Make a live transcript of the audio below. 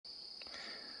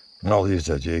No, these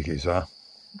are jikis, huh?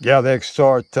 Yeah, they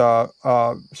extort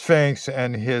Sphinx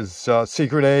and his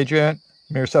secret agent,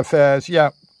 Mirza Fez.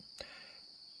 Yeah,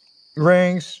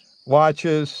 rings,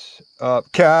 watches,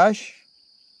 cash.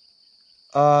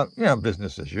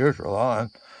 Business as usual.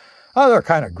 They're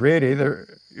kind of greedy.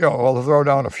 They'll throw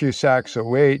down a few sacks of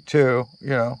weight too.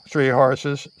 3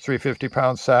 horses,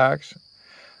 350-pound sacks.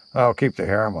 I'll keep the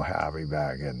harem a happy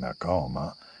bag in the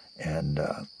coma. And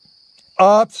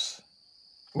ups,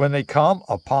 when they come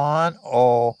upon,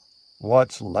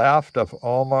 what's left of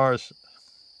Omar's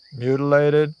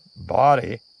mutilated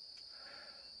body,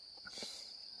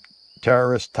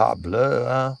 terrorist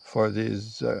tableau for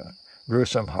these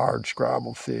gruesome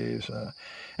hard-scrabble thieves.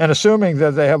 And assuming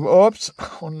that they have, oh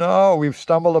no, we've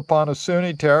stumbled upon a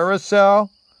Sunni terrorist cell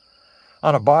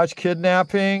on a botched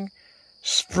kidnapping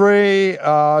spree.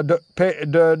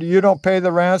 You don't pay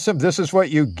the ransom. This is what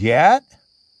you get?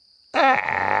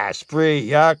 Spree,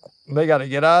 yuck. They got to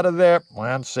get out of there.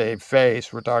 Land save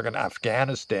face. We're talking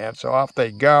Afghanistan, so off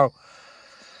they go.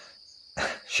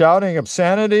 Shouting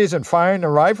obscenities and firing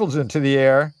their rifles into the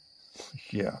air.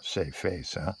 Yeah, save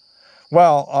face, huh?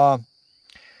 Well,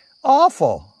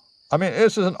 awful. I mean,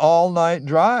 this is an all-night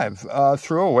drive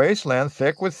through a wasteland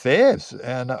thick with thieves.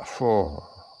 And,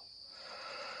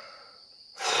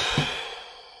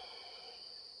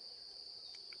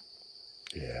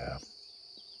 yeah.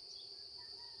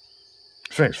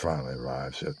 Sphinx finally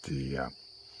arrives at the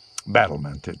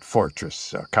battlemented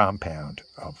fortress compound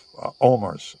of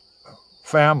Omar's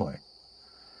family.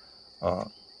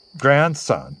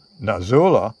 Grandson,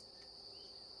 Nazula.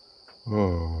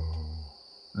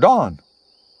 Dawn.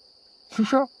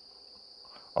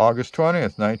 August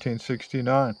 20th,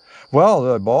 1969. Well,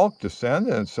 the Balk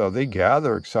descendants, they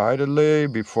gather excitedly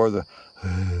before the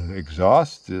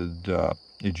exhausted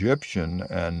Egyptian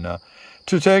and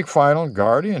to take final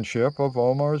guardianship of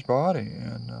Omar's body.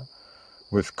 And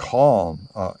with calm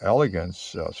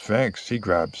elegance, Sphinx, he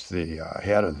grabs the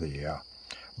head of the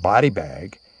body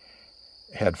bag,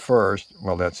 head first,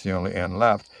 well, that's the only end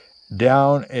left,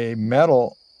 down the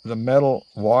metal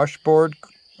washboard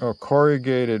or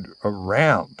corrugated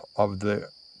ramp of the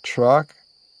truck.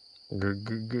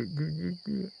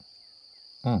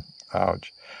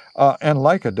 Ouch. And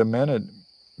like a demented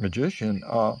magician,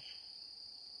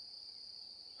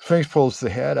 Sphinx pulls the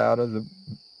head out of the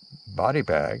body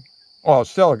bag. Well,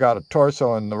 it's still got a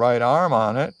torso and the right arm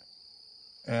on it.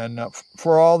 And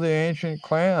for all the ancient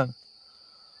clan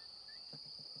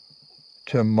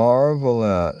to marvel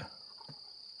at.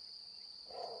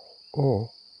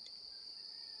 Oh.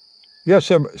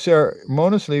 Yes,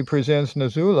 ceremoniously presents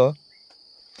Nazula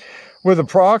with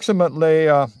approximately,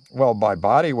 by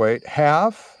body weight,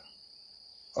 half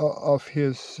of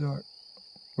his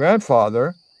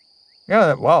grandfather.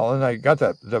 Yeah, well, and I got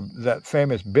that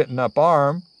famous bitten up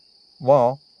arm.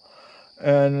 Well,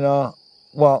 and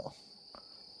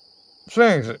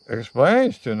Sphinx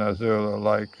explains to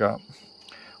Nazula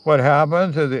what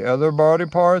happened to the other body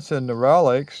parts and the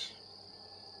relics.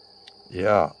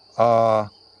 Yeah.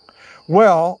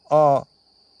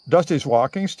 Dusty's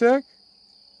walking stick,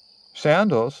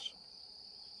 sandals,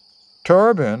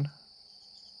 turban,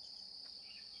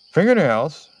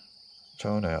 fingernails,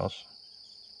 toenails,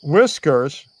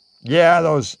 whiskers. Yeah,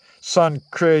 those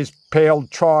sun-crazed pale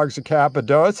trogs of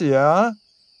Cappadocia.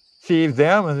 Thieved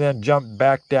them and then jumped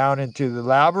back down into the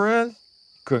labyrinth.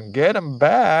 Couldn't get them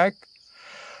back.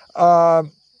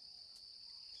 An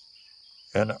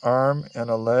arm and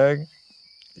a leg.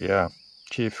 Yeah.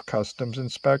 Chief Customs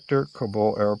Inspector,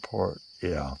 Kabul Airport.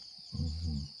 Yeah.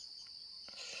 Mm-hmm.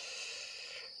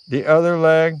 The other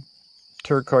leg,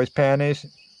 turquoise panties.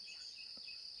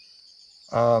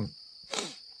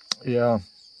 Yeah.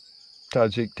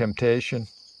 Tajik Temptation.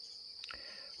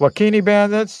 Wakini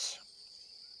Bandits.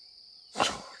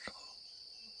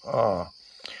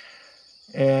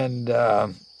 And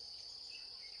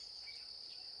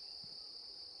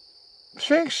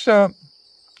Sphinx,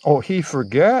 he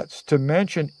forgets to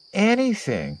mention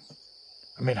anything.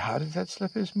 I mean, how did that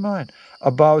slip his mind?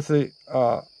 About the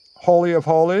Holy of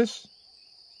Holies,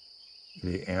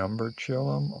 the Amber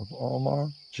Chillum of Omar.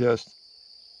 Just,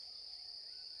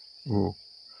 ooh.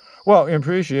 Well, in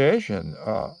appreciation,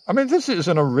 this is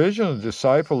an original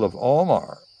disciple of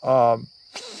Omar.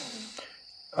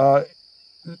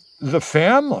 The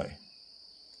family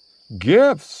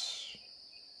gifts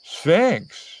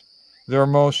Sphinx their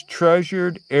most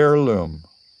treasured heirloom.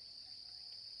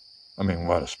 I mean,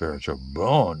 what a spiritual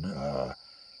boon.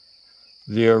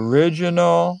 The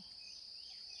original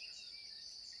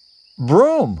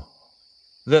broom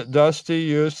that Dusty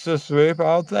used to sweep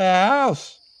out the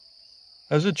house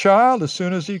as a child as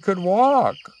soon as he could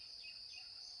walk.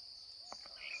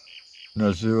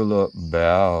 Nazula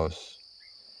bows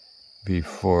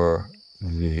before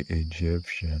the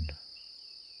Egyptian,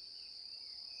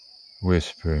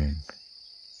 whispering,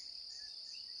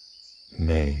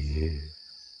 "May you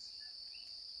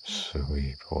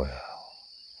sleep well."